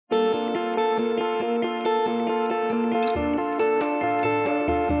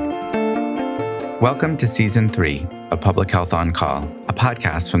Welcome to Season 3 of Public Health on Call, a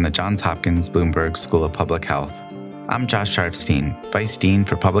podcast from the Johns Hopkins Bloomberg School of Public Health. I'm Josh Sharfstein, Vice Dean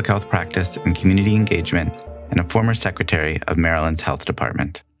for Public Health Practice and Community Engagement and a former Secretary of Maryland's Health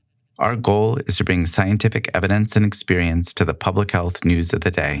Department. Our goal is to bring scientific evidence and experience to the public health news of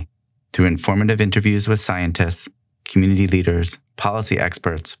the day through informative interviews with scientists, community leaders, policy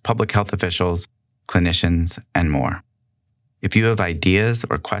experts, public health officials, clinicians, and more. If you have ideas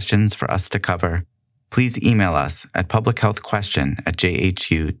or questions for us to cover, please email us at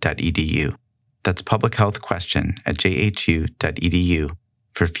publichealthquestion@jhu.edu. That's publichealthquestion@jhu.edu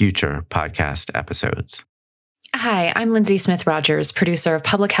for future podcast episodes. Hi, I'm Lindsay Smith-Rogers, producer of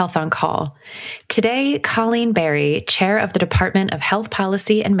Public Health on Call. Today, Colleen Barry, chair of the Department of Health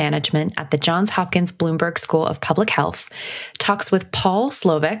Policy and Management at the Johns Hopkins Bloomberg School of Public Health, talks with Paul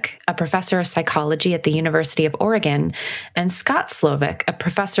Slovic, a professor of psychology at the University of Oregon, and Scott Slovic, a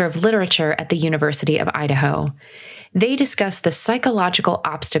professor of literature at the University of Idaho. They discuss the psychological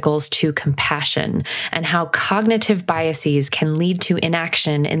obstacles to compassion and how cognitive biases can lead to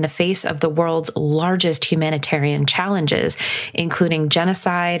inaction in the face of the world's largest humanitarian challenges, including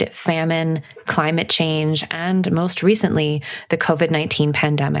genocide, famine, climate change, and most recently, the COVID-19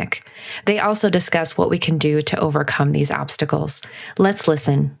 pandemic. They also discuss what we can do to overcome these obstacles. Let's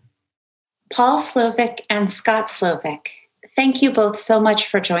listen. Paul Slovic and Scott Slovic, thank you both so much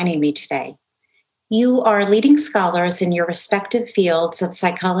for joining me today. You are leading scholars in your respective fields of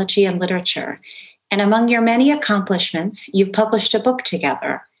psychology and literature, and among your many accomplishments, you've published a book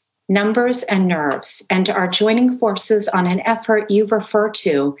together, Numbers and Nerves, and are joining forces on an effort you refer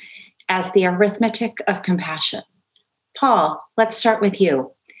to as the Arithmetic of Compassion. Paul, let's start with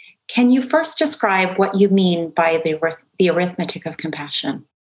you. Can you first describe what you mean by the Arithmetic of Compassion?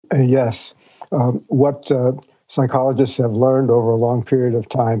 Yes. What psychologists have learned over a long period of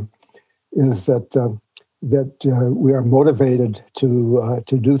time is that we are motivated to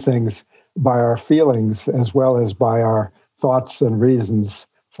do things by our feelings as well as by our thoughts and reasons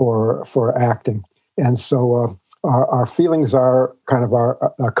for acting. And so our feelings are kind of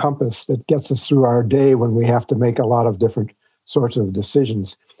our compass that gets us through our day when we have to make a lot of different sorts of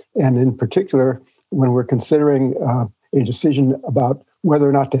decisions. And in particular, when we're considering a decision about whether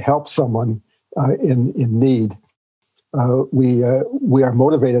or not to help someone in need, we are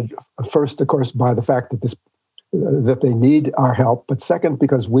motivated first, of course, by the fact that they need our help, but second,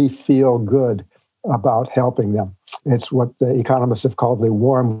 because we feel good about helping them. It's what the economists have called the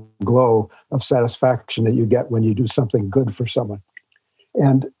warm glow of satisfaction that you get when you do something good for someone.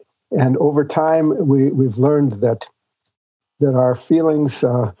 And over time, we've learned that our feelings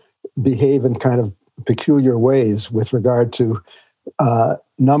behave in kind of peculiar ways with regard to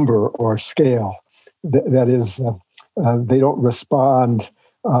number or scale. That is. They don't respond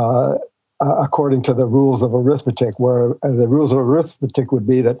according to the rules of arithmetic, where the rules of arithmetic would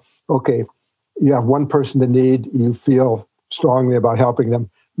be that, okay, you have one person in need, you feel strongly about helping them.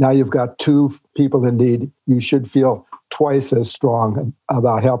 Now you've got two people in need, you should feel twice as strong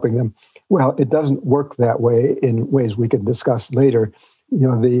about helping them. Well, it doesn't work that way in ways we can discuss later. You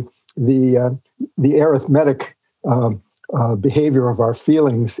know, the arithmetic behavior of our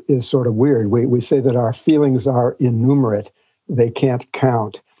feelings is sort of weird. We say that our feelings are innumerate; they can't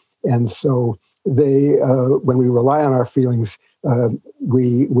count, and so they when we rely on our feelings,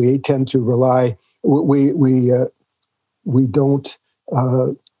 we tend to rely. We don't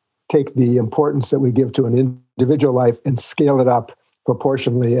take the importance that we give to an individual life and scale it up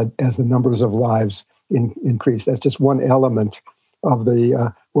proportionally as the numbers of lives increase. That's just one element of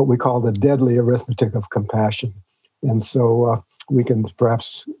the what we call the deadly arithmetic of compassion. And so we can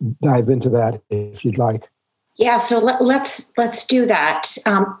perhaps dive into that if you'd like. Yeah, so let's do that.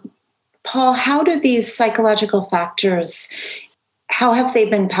 Paul, how do these psychological factors, how have they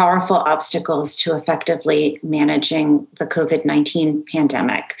been powerful obstacles to effectively managing the COVID-19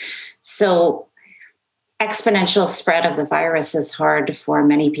 pandemic? So exponential spread of the virus is hard for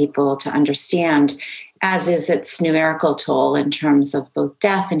many people to understand, as is its numerical toll in terms of both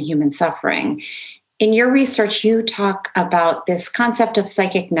death and human suffering. In your research, you talk about this concept of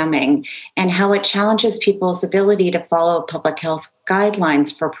psychic numbing and how it challenges people's ability to follow public health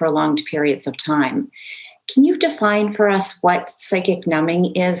guidelines for prolonged periods of time. Can you define for us what psychic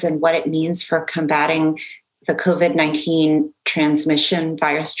numbing is and what it means for combating the COVID-19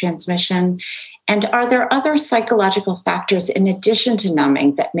 virus transmission? And are there other psychological factors in addition to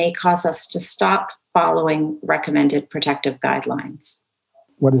numbing that may cause us to stop following recommended protective guidelines?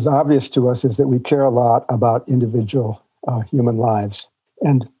 What is obvious to us is that we care a lot about individual human lives,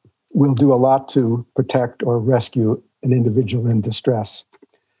 and we'll do a lot to protect or rescue an individual in distress.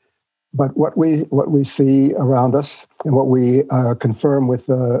 But what we see around us and what we confirm with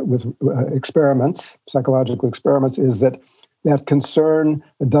experiments, psychological experiments, is that concern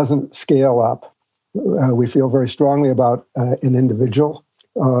doesn't scale up. We feel very strongly about an individual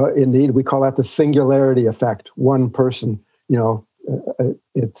in need. We call that the singularity effect. One person,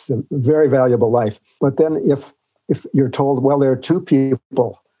 it's a very valuable life. But then if you're told, well, there are two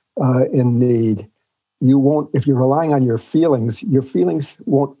people in need, you won't. If you're relying on your feelings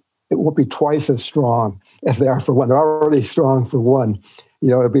won't. It won't be twice as strong as they are for one. They're already strong for one.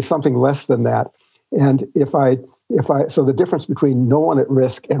 It'll be something less than that. And so the difference between no one at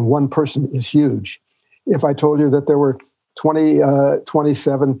risk and one person is huge. If I told you that there were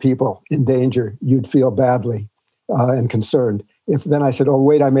 27 people in danger, you'd feel badly and concerned. If then I said, oh,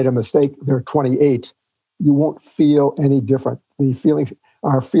 wait, I made a mistake, there are 28, you won't feel any different.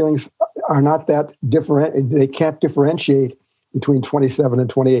 Our feelings are not that different. They can't differentiate between 27 and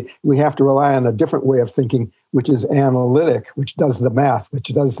 28. We have to rely on a different way of thinking, which is analytic, which does the math,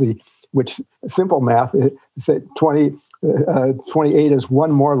 which simple math. Say 28 is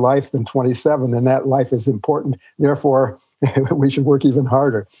one more life than 27, and that life is important. Therefore, we should work even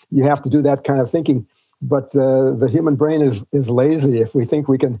harder. You have to do that kind of thinking. But the human brain is lazy. If we think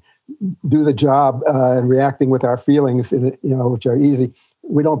we can do the job and reacting with our feelings, which are easy,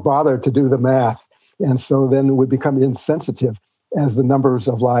 we don't bother to do the math. And so then we become insensitive as the numbers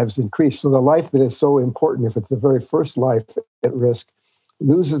of lives increase. So the life that is so important, if it's the very first life at risk,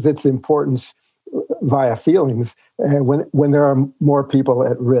 loses its importance via feelings when there are more people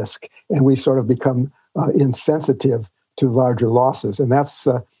at risk, and we sort of become insensitive to larger losses. And that's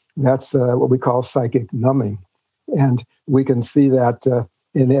what we call psychic numbing. And we can see that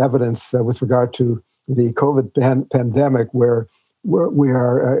in evidence with regard to the COVID pandemic, where we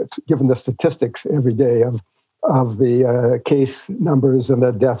are given the statistics every day of the case numbers and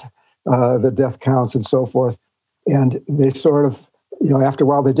the death counts and so forth. And they sort of, after a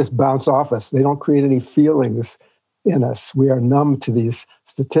while, they just bounce off us. They don't create any feelings in us. We are numb to these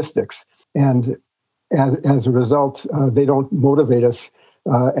statistics. And as a result, they don't motivate us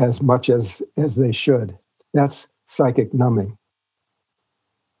as much as they should. That's psychic numbing.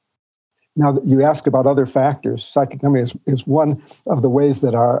 Now, you ask about other factors. Psychic numbing is one of the ways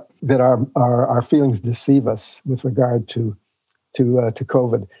that our feelings deceive us with regard to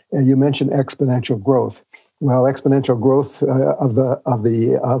COVID. And you mentioned exponential growth. Well, exponential growth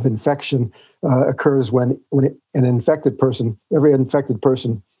of infection occurs when an infected person, every infected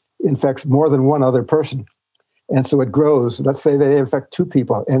person, infects more than one other person. And so it grows. Let's say they infect two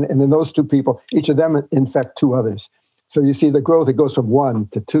people, and then those two people, each of them infect two others. So you see the growth, it goes from 1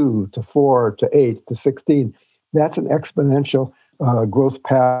 to 2 to 4 to 8 to 16. That's an exponential growth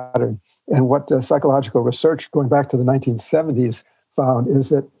pattern. And what psychological research going back to the 1970s found is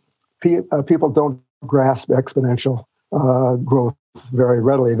that people don't grasp exponential growth very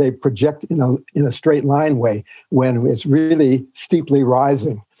readily. They project in a straight line way when it's really steeply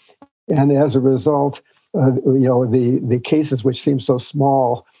rising. And as a result, the cases which seem so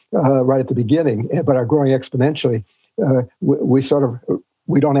small right at the beginning, but are growing exponentially,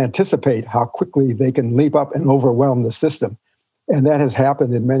 we don't anticipate how quickly they can leap up and overwhelm the system. And that has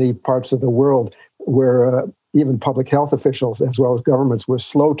happened in many parts of the world where even public health officials, as well as governments, were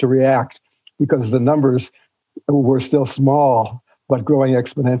slow to react because the numbers were still small, but growing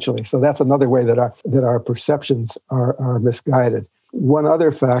exponentially. So that's another way that our perceptions are misguided. One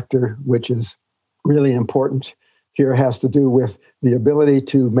other factor, which is really important here, has to do with the ability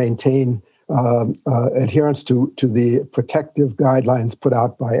to maintain adherence to the protective guidelines put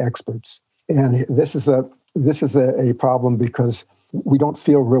out by experts. And this is a problem because we don't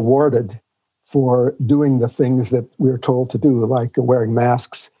feel rewarded for doing the things that we're told to do, like wearing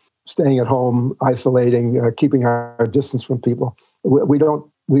masks, staying at home, isolating, keeping our distance from people. We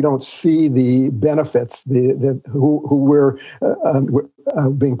don't see the benefits, who we're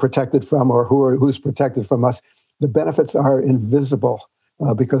being protected from, or who's protected from us. The benefits are invisible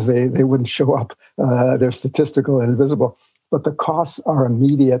because they wouldn't show up. They're statistical and invisible, but the costs are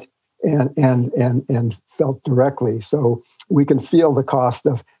immediate and felt directly. So we can feel the cost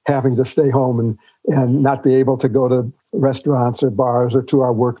of having to stay home and not be able to go to restaurants or bars or to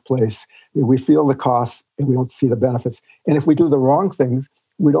our workplace. We feel the costs and we don't see the benefits. And if we do the wrong things,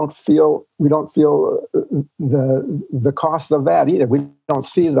 we don't feel the cost of that either. We don't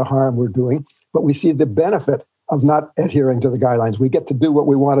see the harm we're doing, but we see the benefit of not adhering to the guidelines. We get to do what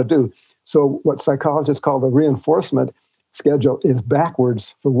we want to do. So what psychologists call the reinforcement schedule is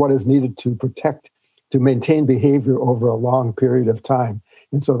backwards for what is needed to maintain behavior over a long period of time.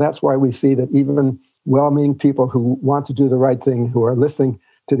 And so that's why we see that even well-meaning people who want to do the right thing, who are listening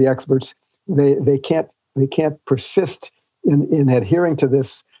to the experts, they can't persist in adhering to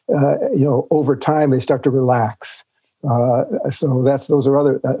this. Over time they start to relax. So those are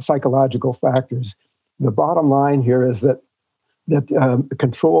other psychological factors. The bottom line here is that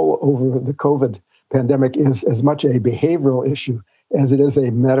control over the COVID pandemic is as much a behavioral issue as it is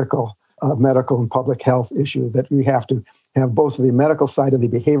a medical and public health issue, that we have to have both the medical side and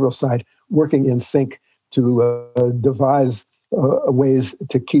the behavioral side working in sync to devise ways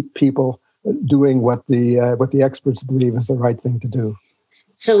to keep people doing what the experts believe is the right thing to do.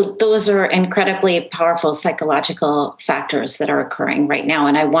 So those are incredibly powerful psychological factors that are occurring right now.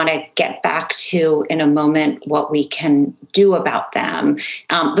 And I want to get back to, in a moment, what we can do about them.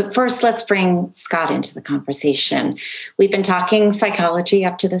 But first, let's bring Scott into the conversation. We've been talking psychology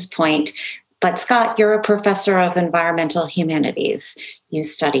up to this point, but Scott, you're a professor of environmental humanities. You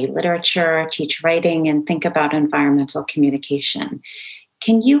study literature, teach writing, and think about environmental communication.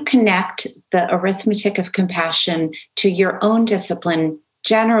 Can you connect the arithmetic of compassion to your own discipline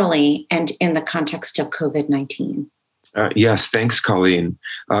generally and in the context of COVID-19? Yes, thanks, Colleen.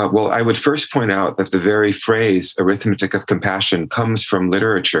 Well, I would first point out that the very phrase arithmetic of compassion comes from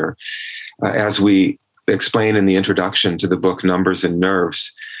literature. As we explain in the introduction to the book Numbers and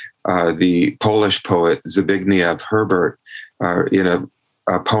Nerves, the Polish poet Zbigniew Herbert, in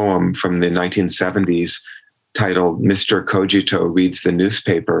a poem from the 1970s titled Mr. Cogito Reads the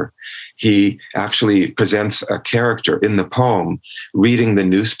Newspaper, he actually presents a character in the poem reading the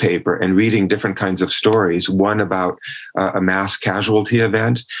newspaper and reading different kinds of stories, one about a mass casualty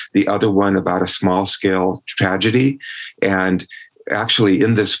event, the other one about a small-scale tragedy. And actually,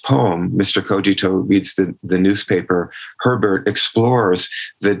 in this poem, Mr. Cogito Reads the Newspaper, Herbert explores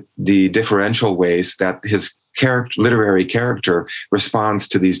the differential ways that his literary character responds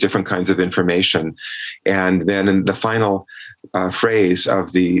to these different kinds of information. And then in the final phrase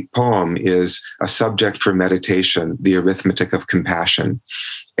of the poem is a subject for meditation, the arithmetic of compassion.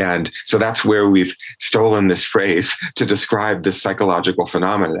 And so that's where we've stolen this phrase to describe this psychological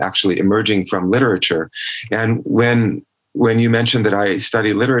phenomenon, actually emerging from literature. And when you mentioned that I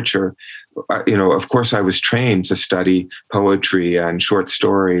study literature, of course I was trained to study poetry and short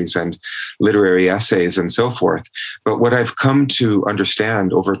stories and literary essays and so forth. But what I've come to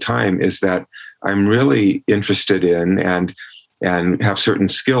understand over time is that I'm really interested in and have certain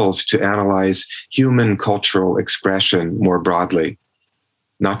skills to analyze human cultural expression more broadly,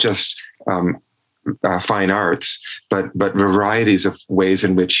 not just fine arts, but varieties of ways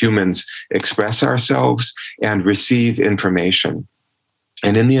in which humans express ourselves and receive information.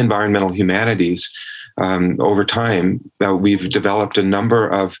 And in the environmental humanities, over time, we've developed a number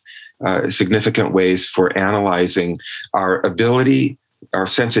of significant ways for analyzing our ability, our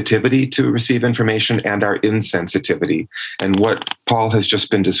sensitivity to receive information, and our insensitivity. And what Paul has just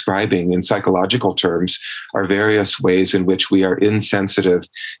been describing in psychological terms are various ways in which we are insensitive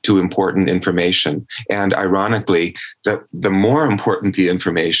to important information. And ironically, the more important the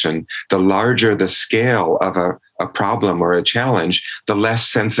information, the larger the scale of a problem or a challenge, the less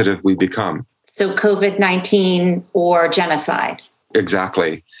sensitive we become. So COVID-19 or genocide.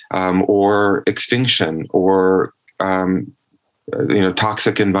 Exactly. Or extinction, or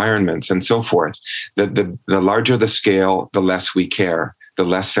toxic environments and so forth. The larger the scale, the less we care, the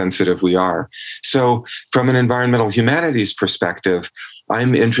less sensitive we are. So from an environmental humanities perspective,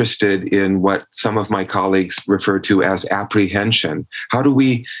 I'm interested in what some of my colleagues refer to as apprehension. How do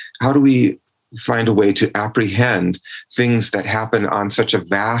we find a way to apprehend things that happen on such a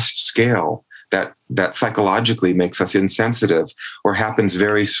vast scale that psychologically makes us insensitive, or happens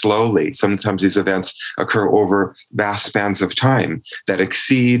very slowly? Sometimes these events occur over vast spans of time that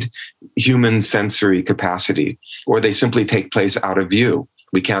exceed human sensory capacity, or they simply take place out of view.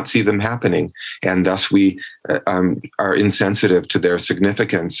 We can't see them happening, and thus we are insensitive to their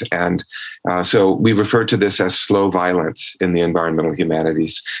significance. And so we refer to this as slow violence in the environmental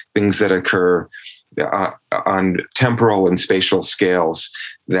humanities, things that occur on temporal and spatial scales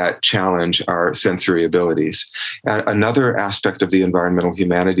that challenge our sensory abilities. Another aspect of the environmental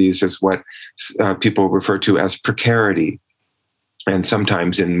humanities is what people refer to as precarity, and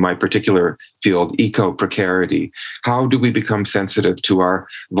sometimes in my particular field, eco-precarity. How do we become sensitive to our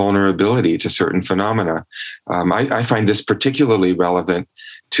vulnerability to certain phenomena? I find this particularly relevant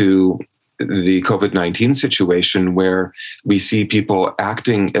to the COVID-19 situation, where we see people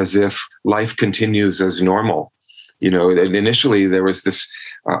acting as if life continues as normal. Initially there was this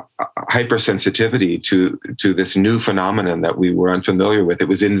hypersensitivity to this new phenomenon that we were unfamiliar with. It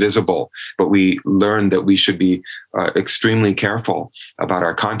was invisible, but we learned that we should be extremely careful about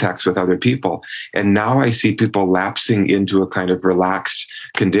our contacts with other people. And now I see people lapsing into a kind of relaxed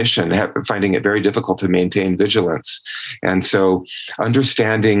condition, finding it very difficult to maintain vigilance. And so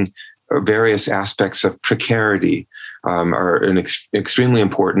understanding various aspects of precarity are extremely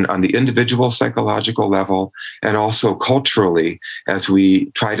important on the individual psychological level, and also culturally, as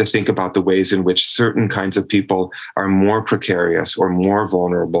we try to think about the ways in which certain kinds of people are more precarious or more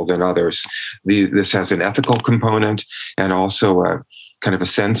vulnerable than others. This has an ethical component and also a kind of a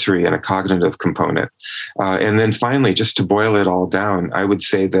sensory and a cognitive component. And then finally, just to boil it all down, I would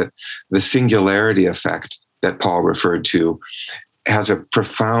say that the singularity effect that Paul referred to has a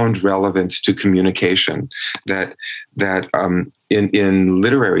profound relevance to communication that in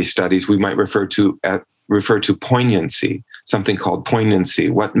literary studies we might refer to poignancy, something called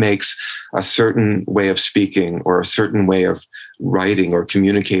poignancy. What makes a certain way of speaking or a certain way of writing or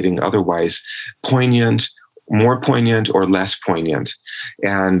communicating otherwise poignant, more poignant, or less poignant?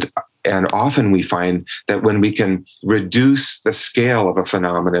 And often we find that when we can reduce the scale of a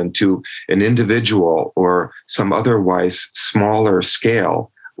phenomenon to an individual or some otherwise smaller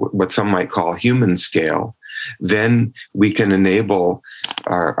scale, what some might call human scale, then we can enable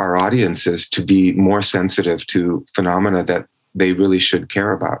our audiences to be more sensitive to phenomena that they really should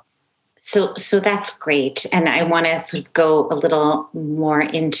care about. So that's great. And I want to sort of go a little more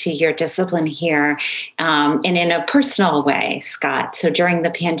into your discipline here, and in a personal way, Scott. So during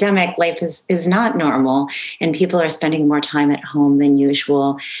the pandemic, life is not normal, and people are spending more time at home than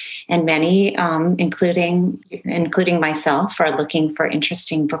usual. And many, including myself, are looking for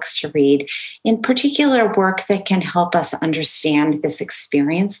interesting books to read, in particular work that can help us understand this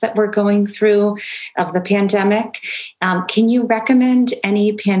experience that we're going through of the pandemic. Can you recommend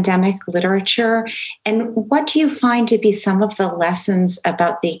any pandemic literature? And what do you find to be some of the lessons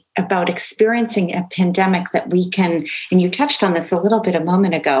about experiencing a pandemic that we can, and you touched on this a little bit a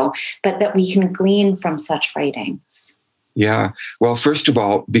moment ago, but that we can glean from such writings? Yeah. Well, first of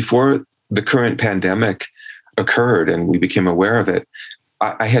all, before the current pandemic occurred and we became aware of it,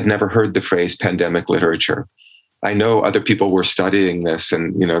 I had never heard the phrase pandemic literature. I know other people were studying this,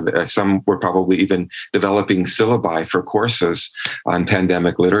 and some were probably even developing syllabi for courses on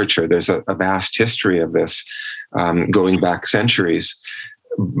pandemic literature. There's a vast history of this going back centuries,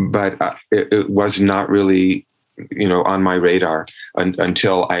 but it was not really on my radar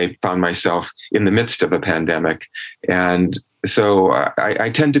until I found myself in the midst of a pandemic. And so I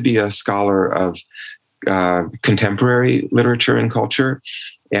tend to be a scholar of contemporary literature and culture.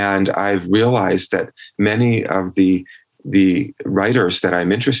 And I've realized that many of the writers that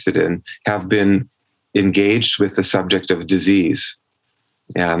I'm interested in have been engaged with the subject of disease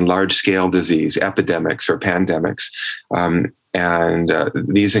and large-scale disease, epidemics or pandemics. And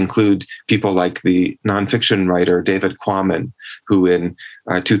these include people like the nonfiction writer David Quammen, who in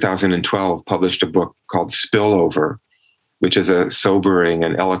 2012 published a book called Spillover, which is a sobering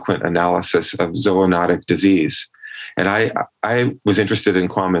and eloquent analysis of zoonotic disease. And I was interested in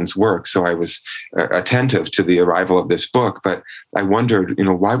Quammen's work, so I was attentive to the arrival of this book. But I wondered,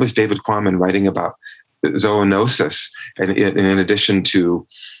 why was David Quammen writing about zoonosis, and in addition to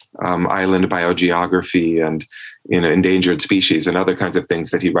island biogeography and endangered species and other kinds of things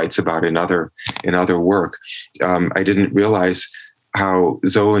that he writes about in other work? I didn't realize how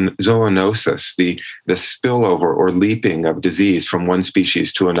zoonosis, the spillover or leaping of disease from one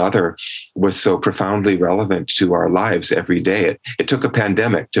species to another, was so profoundly relevant to our lives every day. It took a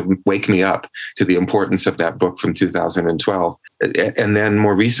pandemic to wake me up to the importance of that book from 2012. And then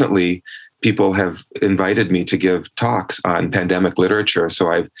more recently, people have invited me to give talks on pandemic literature.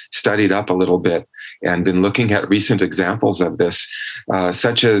 So I've studied up a little bit and been looking at recent examples of this,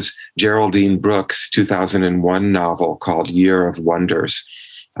 such as Geraldine Brooks' 2001 novel called Year of Wonders.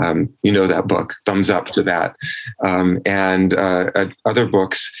 That book, thumbs up to that. And other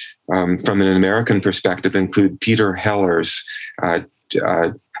books from an American perspective include Peter Heller's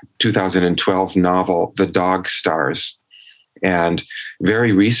 2012 novel, The Dog Stars. And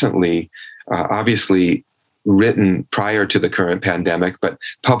very recently, obviously written prior to the current pandemic, but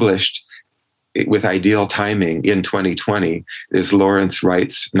published with ideal timing in 2020, is Lawrence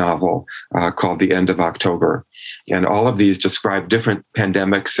Wright's novel called The End of October. And all of these describe different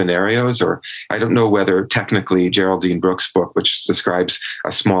pandemic scenarios, or I don't know whether technically Geraldine Brooks' book, which describes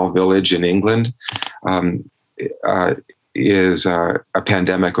a small village in England, is a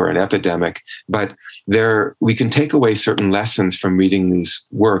pandemic or an epidemic, but we can take away certain lessons from reading these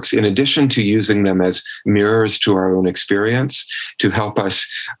works, in addition to using them as mirrors to our own experience to help us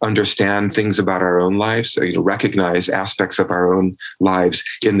understand things about our own lives, recognize aspects of our own lives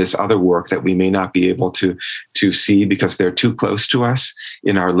in this other work that we may not be able to see because they're too close to us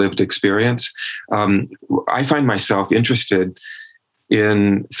in our lived experience. I find myself interested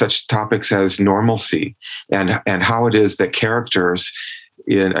in such topics as normalcy and how it is that characters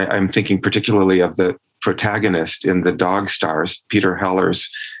I'm thinking particularly of the protagonist in The Dog Stars, Peter Heller's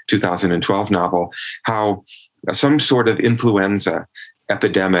 2012 novel, how some sort of influenza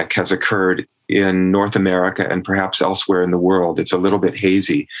epidemic has occurred in North America and perhaps elsewhere in the world. It's a little bit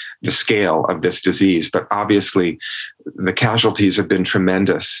hazy, the scale of this disease, but obviously the casualties have been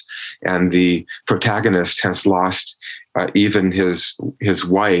tremendous, and the protagonist has lost even his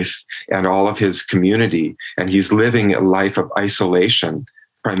wife and all of his community, and he's living a life of isolation,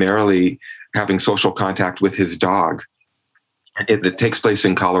 primarily having social contact with his dog. It takes place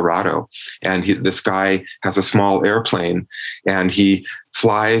in Colorado, and this guy has a small airplane, and he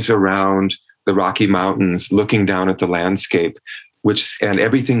flies around the Rocky Mountains looking down at the landscape, and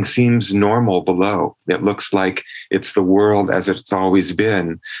everything seems normal below. It looks like it's the world as it's always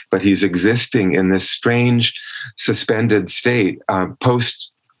been, but he's existing in this strange suspended state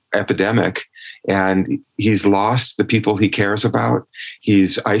post-epidemic, and he's lost the people he cares about.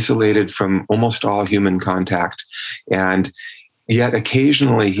 He's isolated from almost all human contact, and yet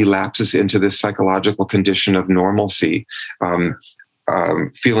occasionally he lapses into this psychological condition of normalcy,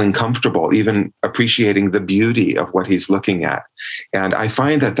 feeling comfortable, even appreciating the beauty of what he's looking at. And I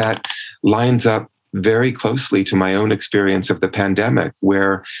find that lines up very closely to my own experience of the pandemic,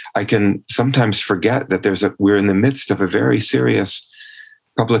 where I can sometimes forget that we're in the midst of a very serious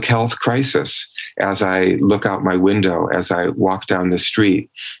public health crisis. As I look out my window, as I walk down the street,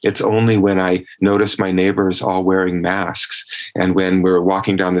 it's only when I notice my neighbors all wearing masks, and when we're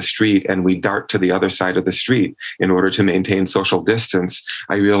walking down the street and we dart to the other side of the street in order to maintain social distance,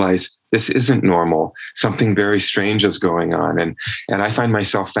 I realize this isn't normal. Something very strange is going on. And I find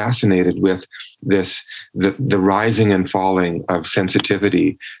myself fascinated with the rising and falling of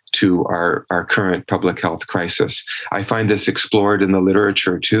sensitivity to our current public health crisis. I find this explored in the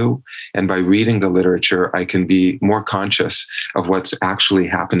literature too. And by reading the literature, I can be more conscious of what's actually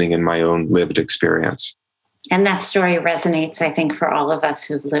happening in my own lived experience. And that story resonates, I think, for all of us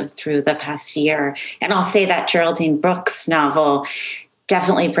who've lived through the past year. And I'll say that Geraldine Brooks novel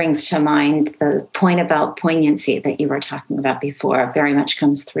definitely brings to mind the point about poignancy that you were talking about before. Very much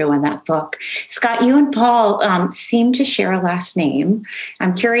comes through in that book. Scott, you and Paul seem to share a last name.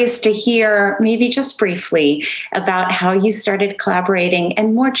 I'm curious to hear, maybe just briefly, about how you started collaborating,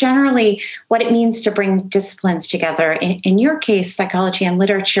 and more generally, what it means to bring disciplines together, in your case, psychology and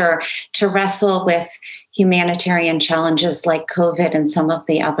literature, to wrestle with humanitarian challenges like COVID and some of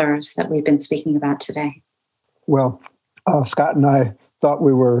the others that we've been speaking about today. Well, Scott and I thought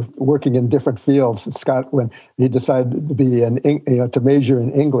we were working in different fields. Scott, when he decided to be to major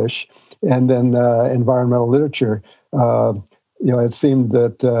in English and then environmental literature, it seemed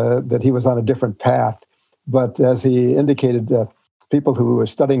that he was on a different path. But as he indicated, people who are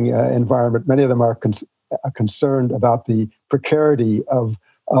studying environment, many of them are concerned about the precarity of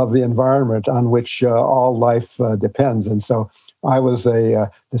the environment on which all life depends. And so I was a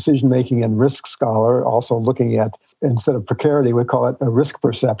decision-making and risk scholar, also looking at, instead of precarity, we call it a risk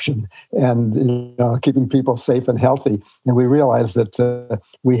perception, and keeping people safe and healthy. And we realized that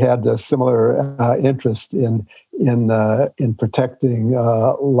we had a similar interest in protecting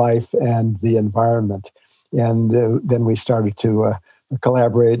life and the environment. And then we started to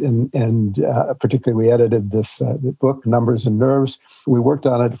collaborate, and particularly we edited this book, Numbers and Nerves. We worked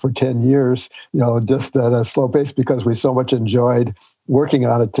on it for 10 years, just at a slow pace because we so much enjoyed working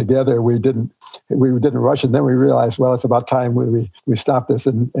on it together. We didn't rush, and then we realized, well, it's about time we stopped this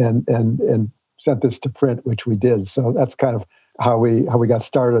and sent this to print, which we did. So that's kind of how we got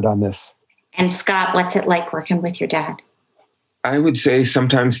started on this. And Scott, what's it like working with your dad? I would say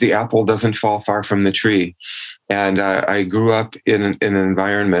sometimes the apple doesn't fall far from the tree. And I grew up in an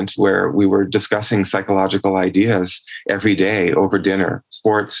environment where we were discussing psychological ideas every day over dinner: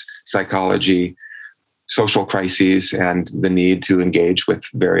 sports, psychology, social crises, and the need to engage with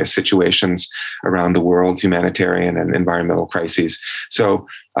various situations around the world, humanitarian and environmental crises. So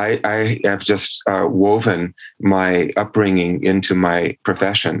I have just woven my upbringing into my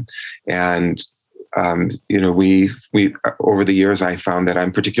profession. And we over the years, I found that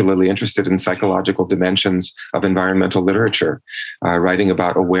I'm particularly interested in psychological dimensions of environmental literature, writing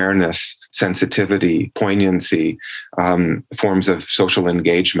about awareness, sensitivity, poignancy, forms of social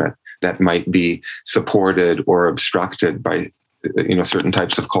engagement that might be supported or obstructed by certain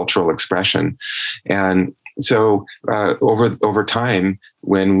types of cultural expression. And so over time,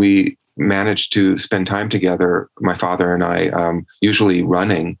 when we managed to spend time together, my father and I, usually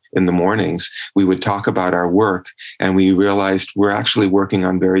running in the mornings, we would talk about our work, and we realized we're actually working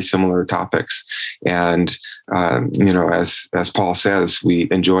on very similar topics. And as Paul says, we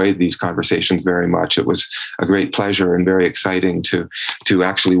enjoyed these conversations very much. It was a great pleasure and very exciting to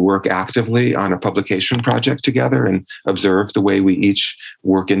actually work actively on a publication project together and observe the way we each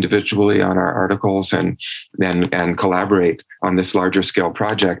work individually on our articles and collaborate on this larger scale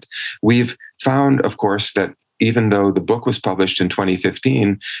project. We've found, of course, that even though the book was published in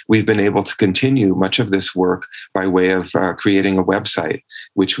 2015, we've been able to continue much of this work by way of creating a website,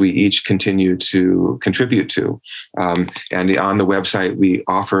 which we each continue to contribute to. And on the website, we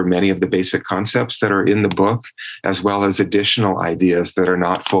offer many of the basic concepts that are in the book, as well as additional ideas that are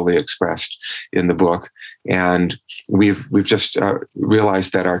not fully expressed in the book. And we've just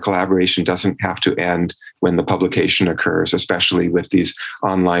realized that our collaboration doesn't have to end when the publication occurs, especially with these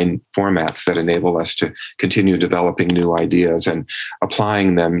online formats that enable us to continue developing new ideas and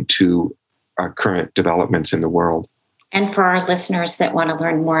applying them to current developments in the world. And for our listeners that want to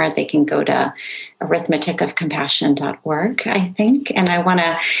learn more, they can go to arithmeticofcompassion.org, I think. And I want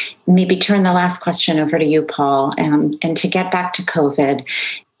to maybe turn the last question over to you, Paul, and to get back to COVID.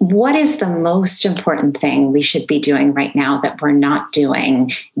 What is the most important thing we should be doing right now that we're not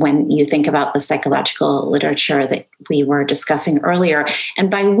doing when you think about the psychological literature that we were discussing earlier? And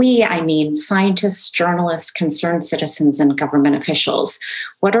by we, I mean scientists, journalists, concerned citizens, and government officials.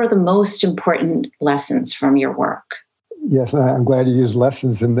 What are the most important lessons from your work? Yes, I'm glad you used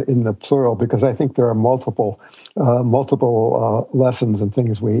lessons in the plural, because I think there are multiple lessons and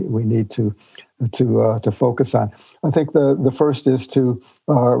things we need to focus on. I think the first is to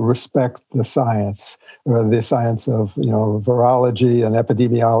respect the science, or the science of virology and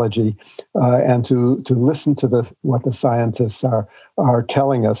epidemiology, and to listen to what the scientists are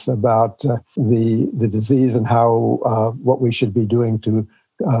telling us about the disease and how what we should be doing to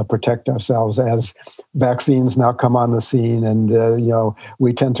protect ourselves as vaccines now come on the scene, and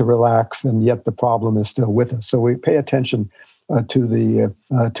we tend to relax, and yet the problem is still with us. So we pay attention to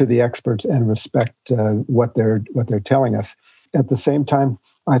the experts and respect what they're telling us. At the same time,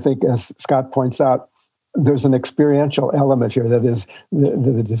 I think, as Scott points out, there's an experiential element here. That is,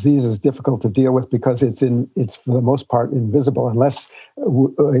 the disease is difficult to deal with because it's for the most part invisible, unless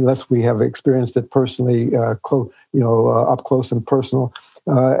we have experienced it personally, up close and personal.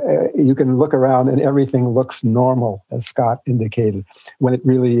 You can look around and everything looks normal, as Scott indicated, when it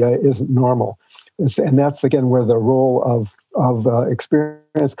really isn't normal. And that's, again, where the role of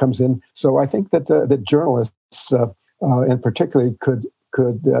experience comes in. So I think that journalists, in particular, could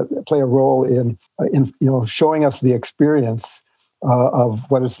play a role in showing us the experience of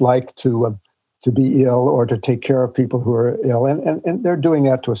what it's like to be ill or to take care of people who are ill, and they're doing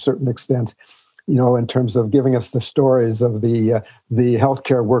that to a certain extent. In terms of giving us the stories of the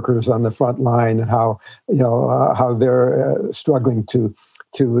healthcare workers on the front line, and how they're struggling to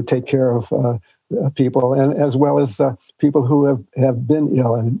take care of people, and as well as people who have been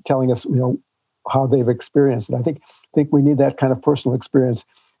ill, and telling us how they've experienced it. I think we need that kind of personal experience,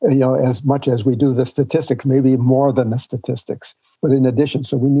 as much as we do the statistics, maybe more than the statistics. But in addition,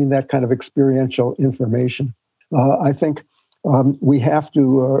 so we need that kind of experiential information. I think we have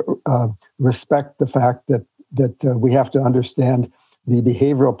to respect the fact that we have to understand the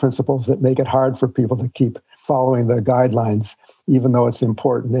behavioral principles that make it hard for people to keep following the guidelines, even though it's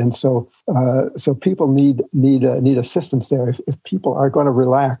important. And so people need assistance there. If people are going to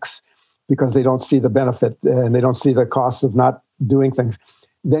relax because they don't see the benefit and they don't see the cost of not doing things,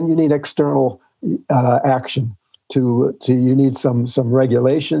 then you need external action. You need some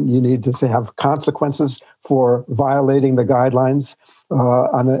regulation. You need to have consequences for violating the guidelines,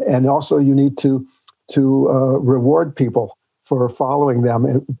 and also you need to reward people for following them,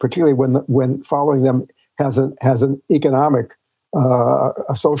 and particularly when following them has an economic,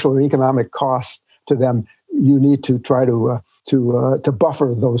 a social and economic cost to them. You need to try to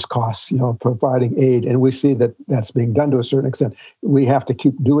buffer those costs, providing aid, and we see that that's being done to a certain extent. We have to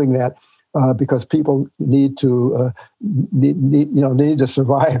keep doing that. Because people need to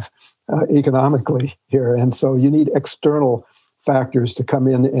survive economically here, and so you need external factors to come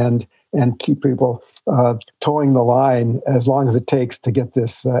in and keep people towing the line as long as it takes to get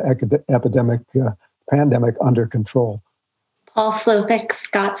this pandemic under control. Paul Slovic,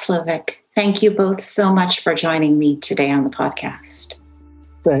 Scott Slovic, thank you both so much for joining me today on the podcast.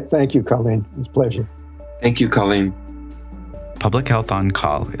 Thank you, Colleen. It was a pleasure. Thank you, Colleen. Public Health on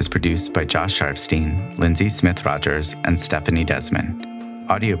Call is produced by Josh Sharfstein, Lindsay Smith-Rogers, and Stephanie Desmond.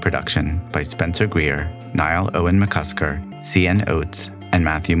 Audio production by Spencer Greer, Niall Owen McCusker, C.N. Oates, and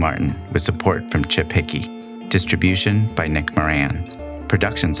Matthew Martin, with support from Chip Hickey. Distribution by Nick Moran.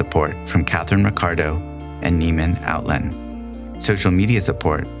 Production support from Catherine Ricardo and Neiman Outland. Social media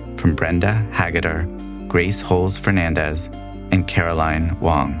support from Brenda Haggader, Grace Holes Fernandez, and Caroline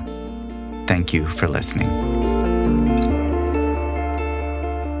Wong. Thank you for listening.